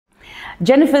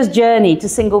Jennifer's journey to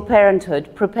single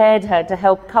parenthood prepared her to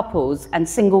help couples and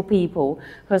single people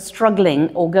who are struggling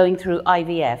or going through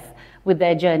IVF with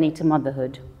their journey to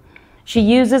motherhood. She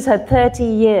uses her 30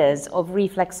 years of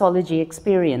reflexology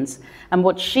experience and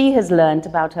what she has learned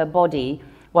about her body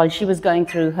while she was going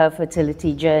through her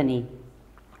fertility journey.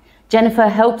 Jennifer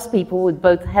helps people with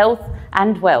both health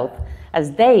and wealth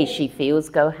as they, she feels,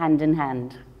 go hand in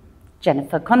hand.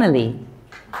 Jennifer Connelly.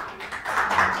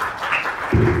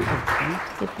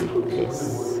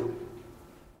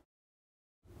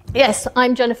 Yes,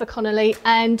 I'm Jennifer Connelly,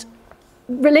 and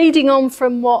leading on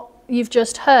from what you've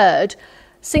just heard,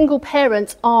 single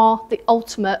parents are the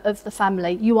ultimate of the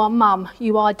family. You are mum,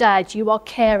 you are dad, you are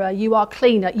carer, you are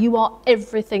cleaner, you are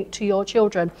everything to your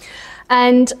children.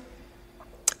 And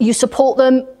you support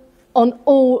them on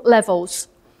all levels.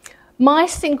 My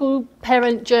single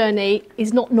parent journey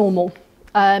is not normal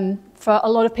for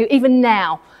a lot of people, even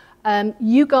now.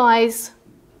 You guys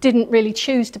didn't really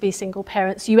choose to be single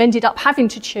parents. You ended up having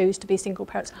to choose to be single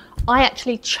parents. I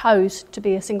actually chose to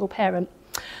be a single parent.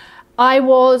 I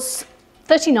was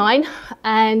 39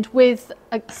 and with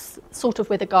a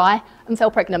guy and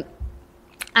fell pregnant.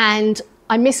 And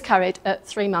I miscarried at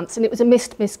 3 months, and it was a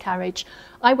missed miscarriage.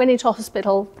 I went into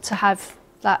hospital to have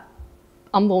that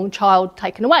unborn child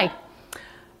taken away.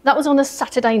 That was on a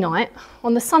Saturday night.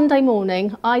 On the Sunday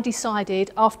morning, I decided,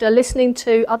 after listening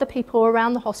to other people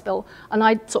around the hospital, and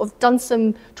I'd sort of done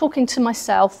some talking to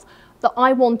myself, that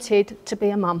I wanted to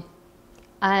be a mum.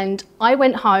 And I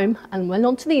went home and went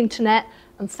onto the internet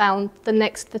and found the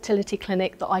next fertility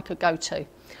clinic that I could go to.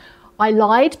 I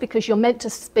lied because you're meant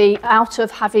to be out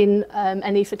of having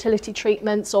any fertility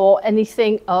treatments or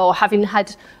anything, or having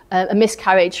had a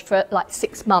miscarriage for like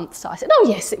 6 months. So I said, oh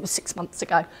yes, it was 6 months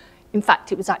ago. In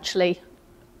fact, it was actually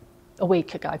a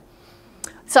week ago.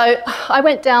 So I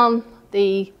went down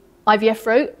the IVF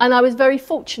route, and I was very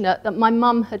fortunate that my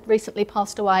mum had recently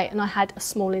passed away and I had a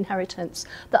small inheritance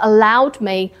that allowed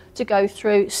me to go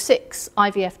through 6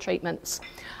 IVF treatments.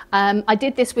 I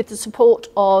did this with the support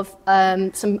of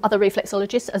some other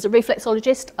reflexologists. As a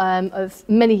reflexologist of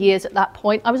many years at that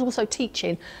point, I was also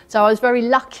teaching. So I was very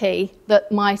lucky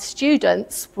that my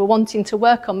students were wanting to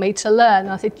work on me to learn.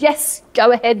 I said, yes,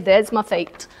 go ahead, there's my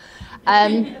feet.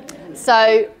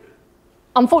 So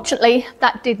unfortunately,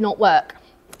 that did not work.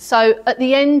 So at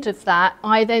the end of that,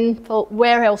 I then thought,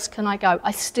 where else can I go?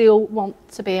 I still want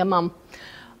to be a mum.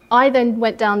 I then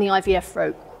went down the IVF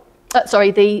route,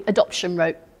 the adoption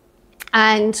route.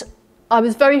 And I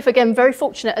was very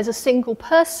fortunate as a single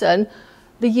person.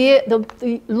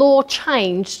 The law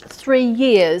changed 3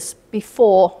 years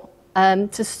before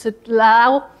to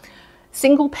allow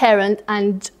single parent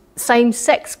and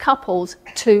same-sex couples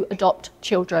to adopt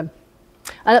children.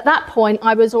 And at that point,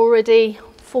 I was already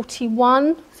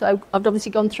 41, so I've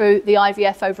obviously gone through the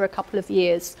IVF over a couple of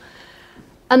years.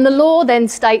 And the law then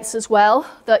states as well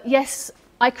that, yes,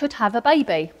 I could have a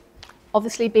baby.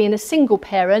 Obviously, being a single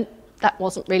parent, that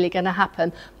wasn't really going to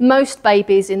happen. Most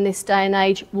babies in this day and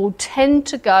age will tend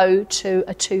to go to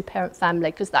a 2-parent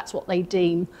family because that's what they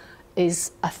deem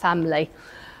is a family.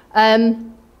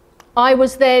 I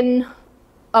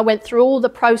went through all the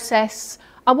process.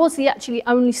 I was the actually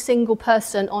only single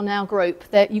person on our group.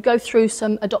 That you go through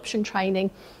some adoption training,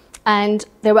 and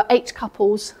there were 8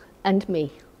 couples and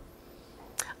me.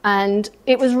 And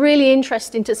it was really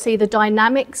interesting to see the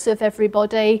dynamics of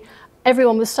everybody.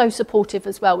 Everyone was so supportive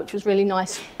as well, which was really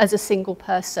nice as a single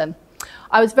person.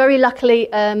 I was very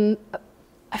luckily, I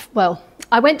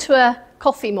went to a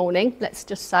coffee morning, let's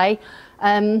just say,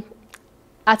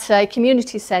 at a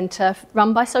community centre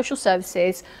run by social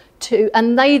services,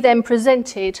 and they then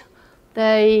presented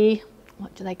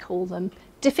what do they call them?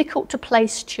 Difficult to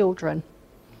place children.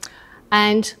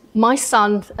 And my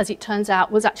son, as it turns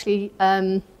out, was actually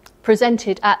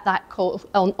presented at that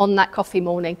on that coffee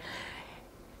morning.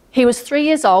 He was 3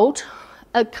 years old,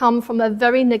 had come from a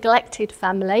very neglected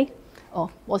family, or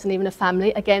wasn't even a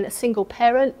family, again, a single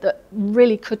parent that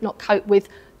really could not cope with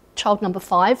child number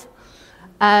 5.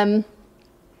 And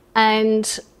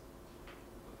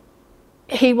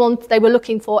they were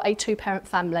looking for a 2-parent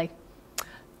family.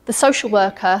 The social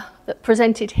worker that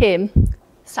presented him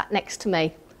sat next to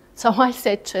me. So I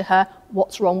said to her,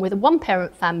 what's wrong with a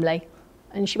 1-parent family?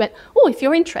 And she went, oh, if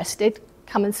you're interested,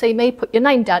 come and see me, put your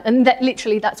name down. And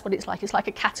literally that's what it's like. It's like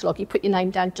a catalogue. You put your name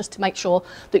down just to make sure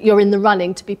that you're in the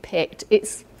running to be picked.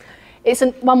 It's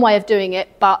one way of doing it,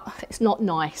 but it's not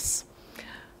nice.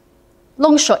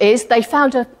 Long shot is they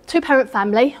found a 2-parent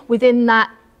family within that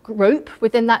group,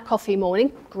 within that coffee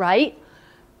morning. Great.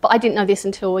 But I didn't know this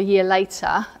until a year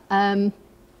later. But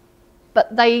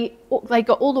they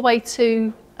got all the way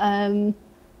to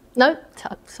No,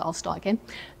 so I'll start again.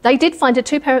 They did find a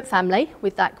 2-parent family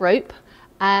with that group.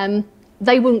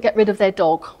 They wouldn't get rid of their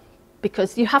dog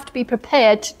because you have to be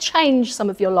prepared to change some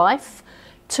of your life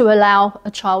to allow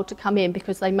a child to come in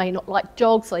because they may not like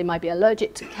dogs, they may be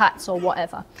allergic to cats or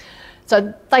whatever.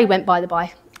 So they went by the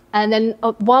by. And then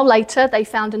a while later, they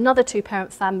found another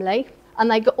 2-parent family,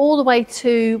 and they got all the way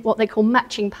to what they call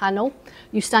matching panel.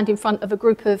 You stand in front of a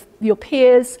group of your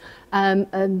peers,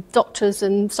 and doctors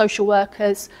and social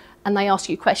workers, and they ask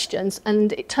you questions.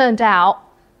 And it turned out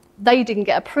they didn't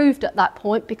get approved at that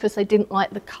point because they didn't like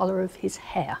the colour of his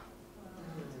hair.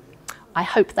 I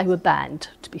hope they were banned,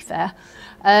 to be fair.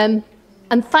 And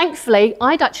thankfully,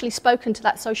 I'd actually spoken to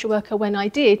that social worker when I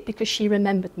did because she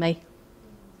remembered me.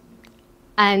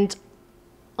 And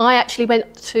I actually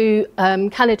went to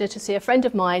Canada to see a friend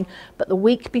of mine, but the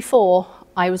week before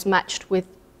I was matched with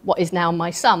what is now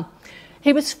my son.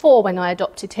 He was 4 when I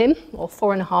adopted him, or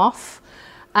 4.5,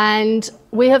 and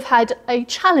we have had a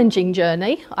challenging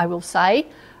journey, I will say.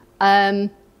 And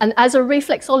as a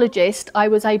reflexologist, I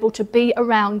was able to be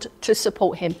around to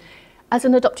support him. As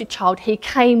an adopted child, he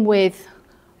came with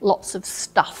lots of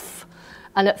stuff.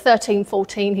 And at 13,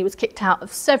 14, he was kicked out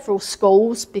of several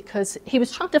schools because he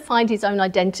was trying to find his own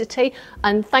identity.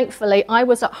 And thankfully, I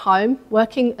was at home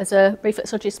working as a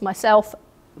reflexologist myself,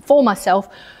 for myself,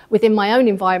 within my own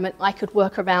environment. I could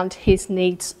work around his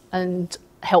needs and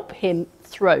help him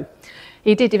through.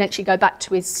 He did eventually go back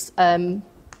to his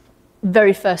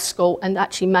very first school and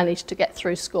actually managed to get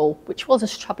through school, which was a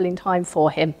troubling time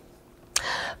for him.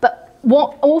 But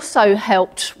what also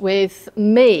helped with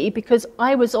me, because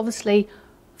I was obviously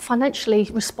financially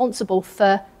responsible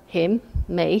for him,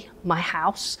 me, my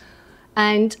house,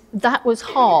 and that was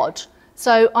hard.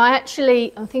 So I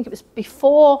think it was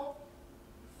before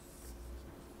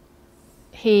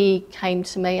he came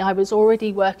to me, I was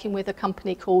already working with a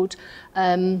company called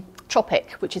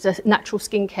Tropic, which is a natural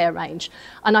skincare range.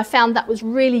 And I found that was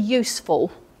really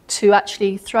useful to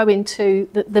actually throw into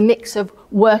the mix of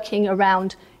working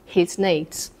around his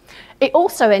needs. It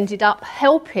also ended up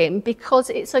helping because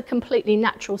it's a completely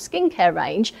natural skincare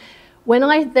range. When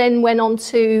I then went on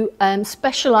to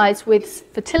specialise with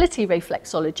fertility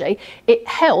reflexology, it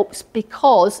helps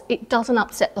because it doesn't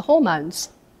upset the hormones.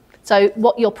 So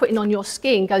what you're putting on your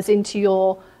skin goes into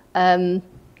your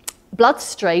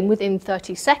bloodstream within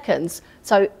 30 seconds.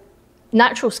 So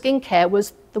natural skincare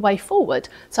was the way forward.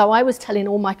 So I was telling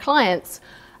all my clients,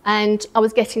 and I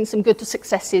was getting some good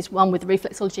successes, one with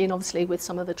reflexology and obviously with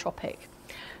some of the Tropic.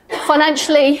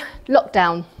 Financially,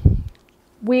 lockdown.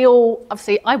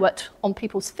 Obviously I worked on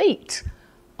people's feet.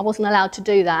 I wasn't allowed to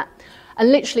do that.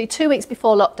 And literally 2 weeks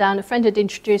before lockdown, a friend had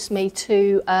introduced me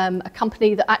to a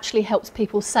company that actually helps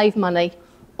people save money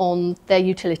on their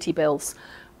utility bills,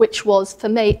 which was, for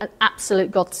me, an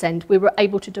absolute godsend. We were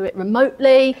able to do it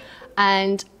remotely,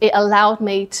 and it allowed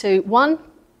me to, one,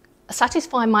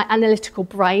 satisfy my analytical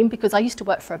brain, because I used to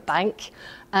work for a bank,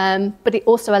 but it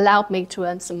also allowed me to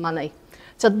earn some money.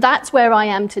 So that's where I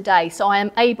am today. So I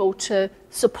am able to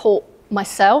support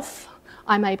myself,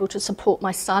 I'm able to support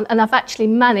my son, and I've actually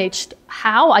managed,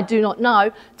 how, I do not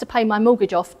know, to pay my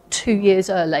mortgage off 2 years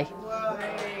early.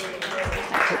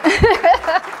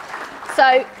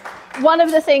 So one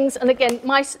of the things, and again,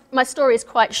 my story is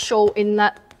quite short in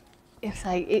that,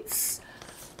 it's,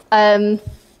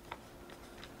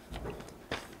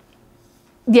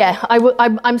 yeah,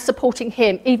 I'm supporting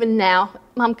him even now.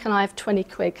 Mum, can I have 20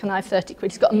 quid? Can I have 30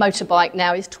 quid? He's got a motorbike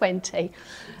now, he's 20.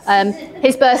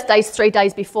 His birthday's 3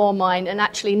 days before mine, and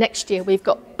actually next year we've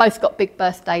both got big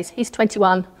birthdays. He's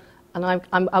 21 and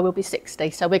I will be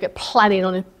 60, so we're planning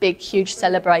on a big, huge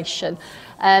celebration.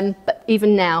 But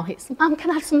even now, it's, Mum,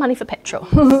 can I have some money for petrol?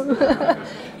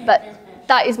 But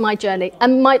that is my journey.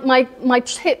 And my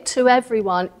tip to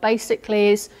everyone basically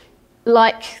is,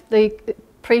 like the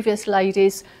previous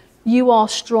ladies, you are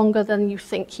stronger than you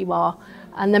think you are.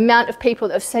 And the amount of people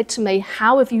that have said to me,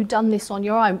 how have you done this on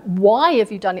your own? Why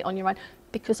have you done it on your own?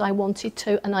 Because I wanted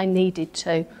to and I needed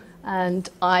to. And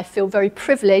I feel very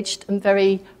privileged and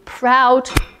very proud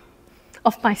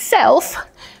of myself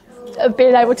of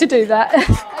being able to do that.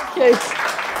 Thank you.